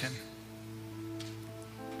oppose him.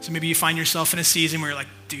 So maybe you find yourself in a season where you're like,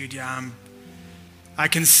 dude, yeah, I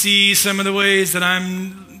can see some of the ways that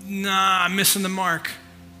I'm missing the mark.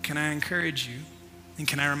 Can I encourage you? And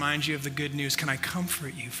can I remind you of the good news? Can I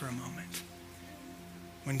comfort you for a moment?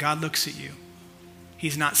 When God looks at you,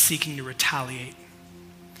 he's not seeking to retaliate.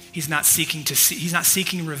 He's not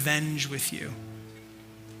seeking revenge with you.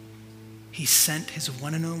 He sent his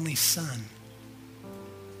one and only Son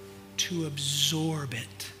to absorb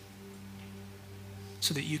it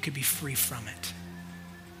so that you could be free from it.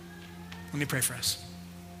 Let me pray for us.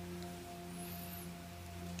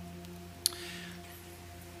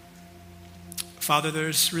 Father,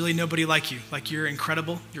 there's really nobody like you. Like, you're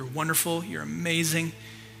incredible, you're wonderful, you're amazing.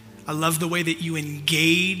 I love the way that you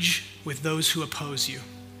engage with those who oppose you.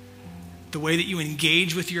 The way that you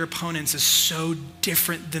engage with your opponents is so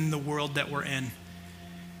different than the world that we're in.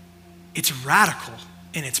 It's radical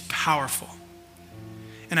and it's powerful.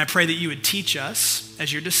 And I pray that you would teach us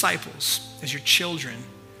as your disciples, as your children,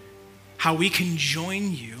 how we can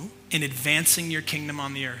join you in advancing your kingdom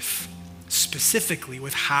on the earth, specifically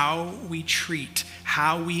with how we treat,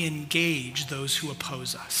 how we engage those who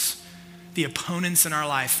oppose us, the opponents in our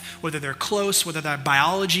life, whether they're close, whether they're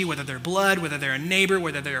biology, whether they're blood, whether they're a neighbor,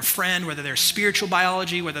 whether they're a friend, whether they're spiritual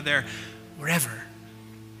biology, whether they're wherever.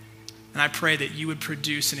 And I pray that you would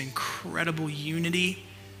produce an incredible unity,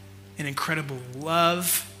 an incredible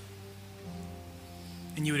love,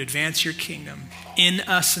 and you would advance your kingdom in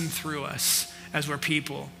us and through us as we're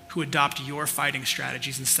people who adopt your fighting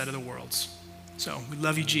strategies instead of the world's. So we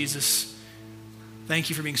love you, Jesus. Thank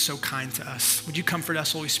you for being so kind to us. Would you comfort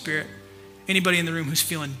us, Holy Spirit? Anybody in the room who's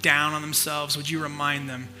feeling down on themselves, would you remind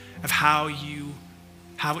them of how you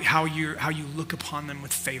look upon them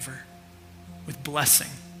with favor, with blessing,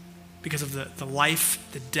 because of the life,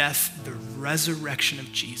 the death, the resurrection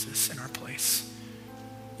of Jesus in our place.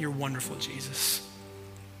 You're wonderful, Jesus.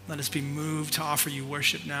 Let us be moved to offer you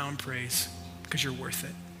worship now and praise because you're worth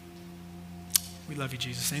it. We love you,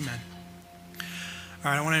 Jesus. Amen.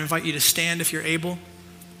 All right, I want to invite you to stand if you're able.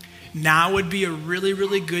 Now would be a really,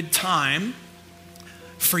 really good time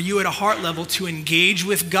for you at a heart level to engage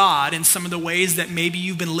with God in some of the ways that maybe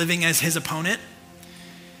you've been living as his opponent.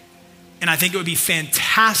 And I think it would be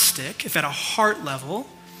fantastic if at a heart level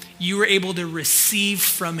you were able to receive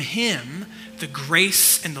from him the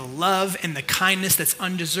grace and the love and the kindness that's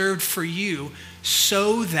undeserved for you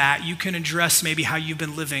so that you can address maybe how you've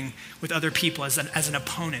been living with other people as an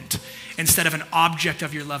opponent instead of an object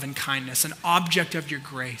of your love and kindness, an object of your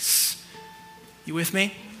grace. You with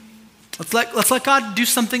me? Let's let God do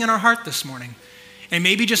something in our heart this morning. And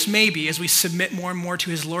maybe, just maybe, as we submit more and more to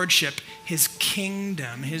his lordship, his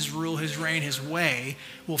kingdom, his rule, his reign, his way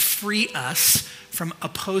will free us from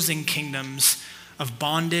opposing kingdoms of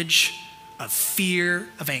bondage, of fear,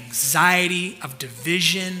 of anxiety, of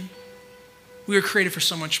division. We were created for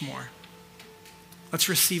so much more. Let's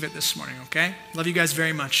receive it this morning, okay? Love you guys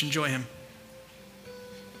very much. Enjoy him.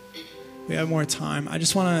 We have more time. I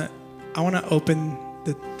want to open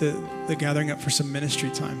the gathering up for some ministry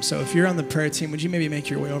time. So if you're on the prayer team, would you maybe make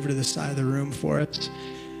your way over to the side of the room for us?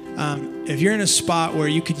 If you're in a spot where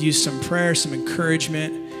you could use some prayer, some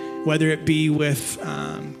encouragement, whether it be with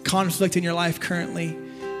conflict in your life currently,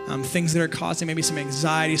 things that are causing maybe some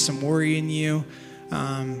anxiety, some worry in you,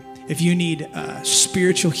 if you need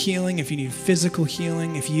spiritual healing, if you need physical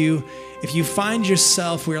healing, if you find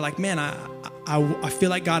yourself where you're like, man, I feel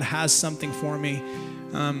like God has something for me,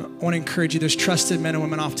 I want to encourage you. There's trusted men and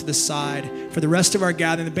women off to the side. For the rest of our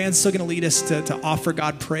gathering, the band's still going to lead us to offer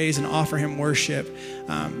God praise and offer him worship.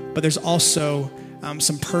 But there's also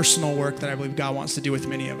some personal work that I believe God wants to do with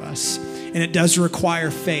many of us. And it does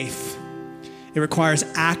require faith. It requires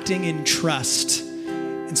acting in trust.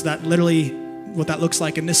 And so that literally, what that looks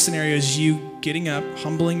like in this scenario is you getting up,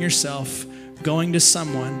 humbling yourself, going to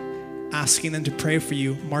someone, asking them to pray for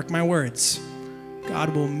you. Mark my words.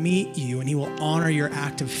 God will meet you and he will honor your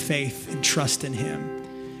act of faith and trust in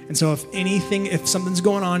him. And so if something's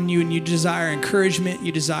going on in you and you desire encouragement,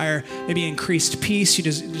 you desire maybe increased peace, you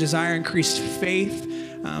desire increased faith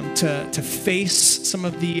to face some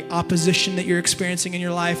of the opposition that you're experiencing in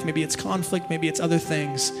your life, maybe it's conflict, maybe it's other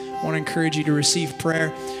things, I want to encourage you to receive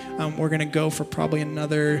prayer. We're going to go for probably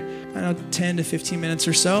another, 10 to 15 minutes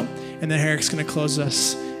or so, and then Eric's going to close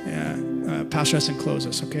us, Pastor us and close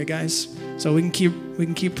us, okay, guys? So we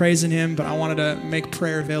can keep praising him, but I wanted to make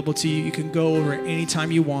prayer available to you. You can go over it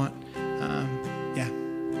anytime you want.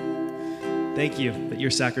 Thank you that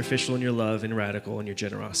you're sacrificial in your love and radical in your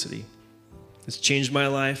generosity. It's changed my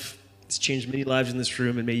life. It's changed many lives in this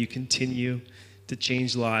room, and may you continue to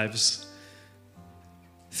change lives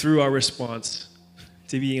through our response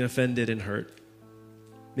to being offended and hurt.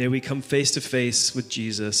 May we come face to face with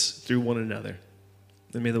Jesus through one another,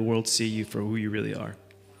 and may the world see you for who you really are.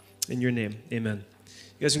 In your name, amen.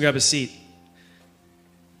 You guys can grab a seat.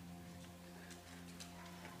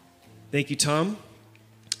 Thank you, Tom.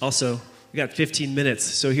 Also, we got 15 minutes,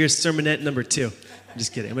 so here's sermonette number 2. I'm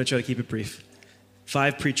just kidding. I'm going to try to keep it brief.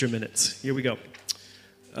 5 preacher minutes. Here we go.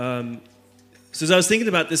 So as I was thinking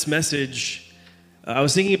about this message, I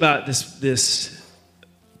was thinking about this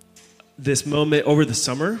moment over the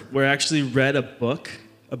summer where I actually read a book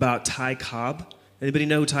about Ty Cobb. Anybody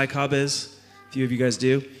know who Ty Cobb is? A few of you guys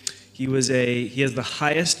do. He has the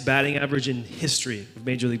highest batting average in history of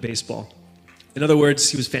Major League Baseball. In other words,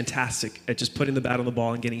 he was fantastic at just putting the bat on the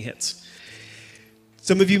ball and getting hits.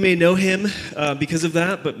 Some of you may know him because of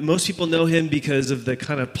that, but most people know him because of the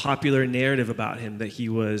kind of popular narrative about him that he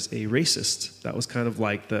was a racist. That was kind of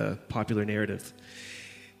like the popular narrative.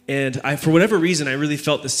 And for whatever reason, I really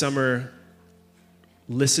felt this summer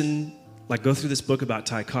go through this book about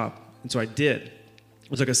Ty Cobb. And so I did. It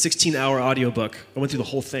was like a 16-hour audiobook. I went through the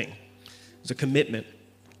whole thing. It was a commitment.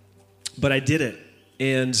 But I did it.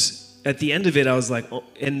 And at the end of it, I was like,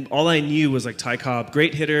 and all I knew was like Ty Cobb,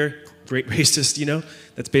 great hitter, great racist,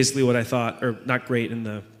 That's basically what I thought, or not great in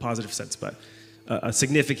the positive sense, but a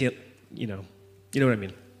significant, you know what I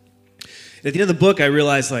mean. And at the end of the book, I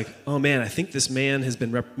realized oh man, I think this man has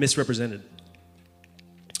been misrepresented.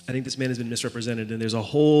 I think this man has been misrepresented, and there's a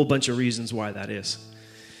whole bunch of reasons why that is.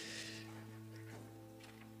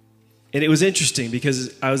 And it was interesting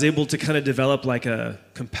because I was able to kind of develop like a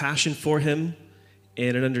compassion for him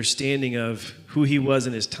and an understanding of who he was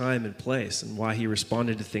in his time and place and why he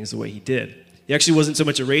responded to things the way he did. He actually wasn't so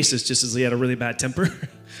much a racist just as he had a really bad temper.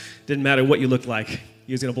 Didn't matter what you looked like.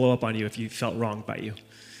 He was going to blow up on you if you felt wronged by you.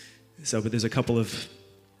 But there's a couple of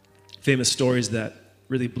famous stories that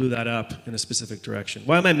really blew that up in a specific direction.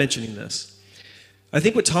 Why am I mentioning this? I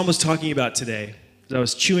think what Tom was talking about today, as I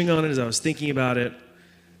was chewing on it, as I was thinking about it,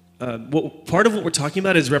 part of what we're talking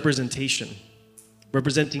about is representation,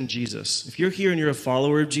 representing Jesus. If you're here and you're a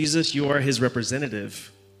follower of Jesus, you are his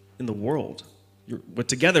representative in the world. But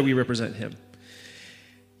together we represent him.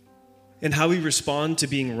 And how we respond to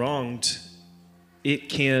being wronged, it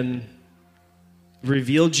can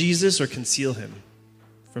reveal Jesus or conceal him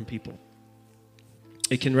from people.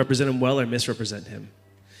 It can represent him well or misrepresent him.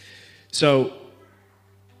 So,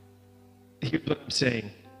 here's what I'm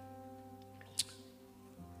saying.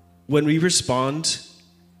 When we respond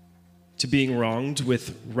to being wronged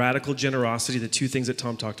with radical generosity, the 2 things that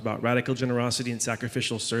Tom talked about, radical generosity and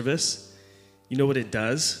sacrificial service, you know what it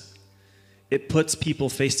does? It puts people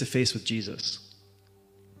face to face with Jesus.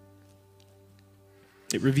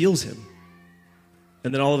 It reveals him.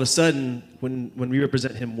 And then all of a sudden, when we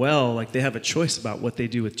represent him well, they have a choice about what they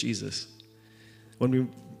do with Jesus. When we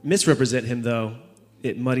misrepresent him, though,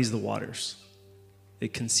 it muddies the waters.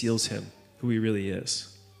 It conceals him. who he really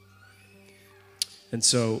is. And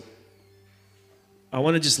so I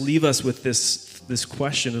want to just leave us with this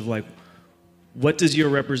question of like, what does your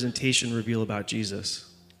representation reveal about Jesus?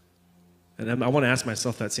 And I want to ask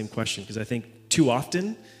myself that same question, because I think too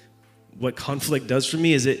often what conflict does for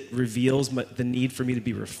me is it reveals the need for me to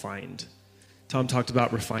be refined. Tom talked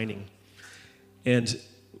about refining. And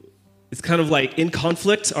it's kind of like in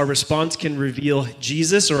conflict, our response can reveal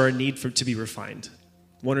Jesus or our need to be refined,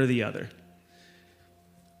 one or the other.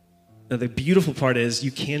 Now, the beautiful part is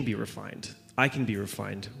you can be refined. I can be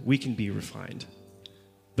refined. We can be refined.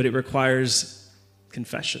 But it requires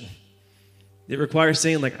confession. It requires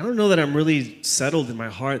saying, like, I don't know that I'm really settled in my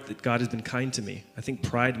heart that God has been kind to me. I think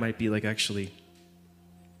pride might be like actually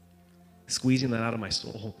squeezing that out of my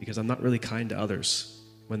soul because I'm not really kind to others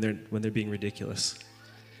when they're being ridiculous.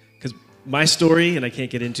 Because my story, and I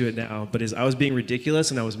can't get into it now, but is I was being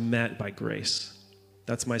ridiculous and I was met by grace.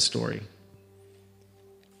 That's my story.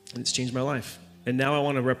 And it's changed my life. And now I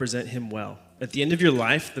want to represent him well. At the end of your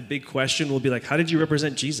life, the big question will be like, how did you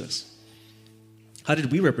represent Jesus? How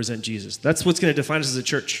did we represent Jesus? That's what's going to define us as a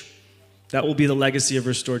church. That will be the legacy of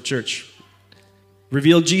Restored Church.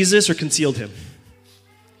 Revealed Jesus or concealed him?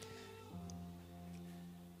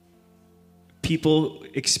 People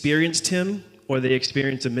experienced him or they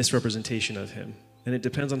experienced a misrepresentation of him. And it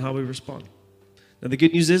depends on how we respond. Now, the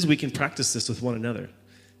good news is we can practice this with one another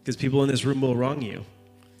because people in this room will wrong you.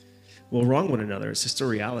 We'll wrong one another. It's just a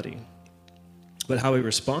reality. But how we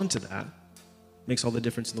respond to that makes all the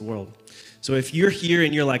difference in the world. So if you're here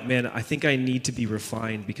and you're like, man, I think I need to be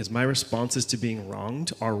refined because my responses to being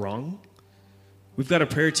wronged are wrong, we've got a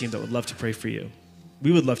prayer team that would love to pray for you.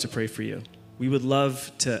 We would love to pray for you. We would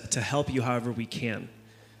love to help you however we can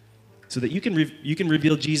so that you can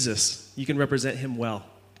reveal Jesus. You can represent him well.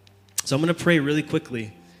 So I'm going to pray really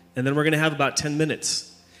quickly, and then we're going to have about 10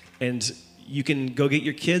 minutes. And you can go get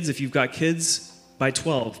your kids if you've got kids by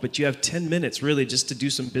 12, but you have 10 minutes really just to do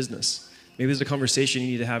some business. Maybe there's a conversation you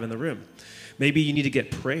need to have in the room. Maybe you need to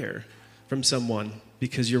get prayer from someone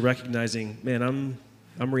because you're recognizing, man,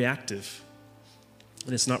 I'm reactive.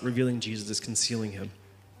 And it's not revealing Jesus, it's concealing him.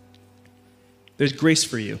 There's grace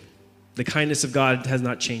for you. The kindness of God has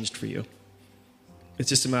not changed for you. It's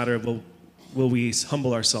just a matter of will we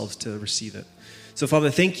humble ourselves to receive it. So, Father,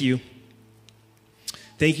 thank you.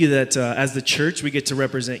 Thank you that as the church, we get to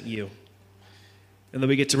represent you. And that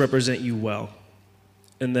we get to represent you well.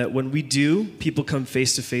 And that when we do, people come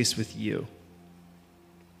face to face with you.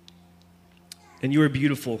 And you are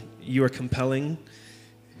beautiful. You are compelling.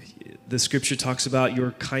 The scripture talks about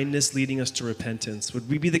your kindness leading us to repentance. Would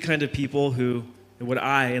we be the kind of people who,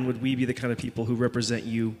 and would we be the kind of people who represent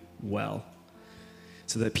you well?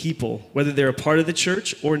 So that people, whether they're a part of the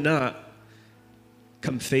church or not,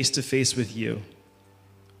 come face to face with you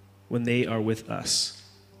when they are with us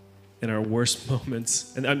in our worst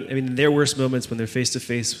moments. And I mean, their worst moments when they're face to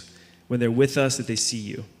face, when they're with us, that they see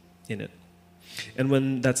you in it. And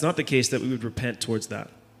when that's not the case, that we would repent towards that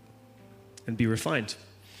and be refined.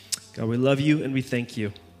 God, we love you and we thank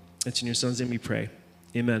you. It's in your son's name we pray.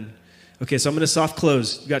 Amen. Okay, so I'm going to soft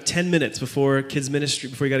close. You've got 10 minutes before kids ministry,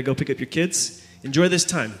 before you got to go pick up your kids. Enjoy this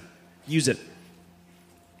time. Use it.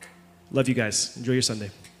 Love you guys. Enjoy your Sunday.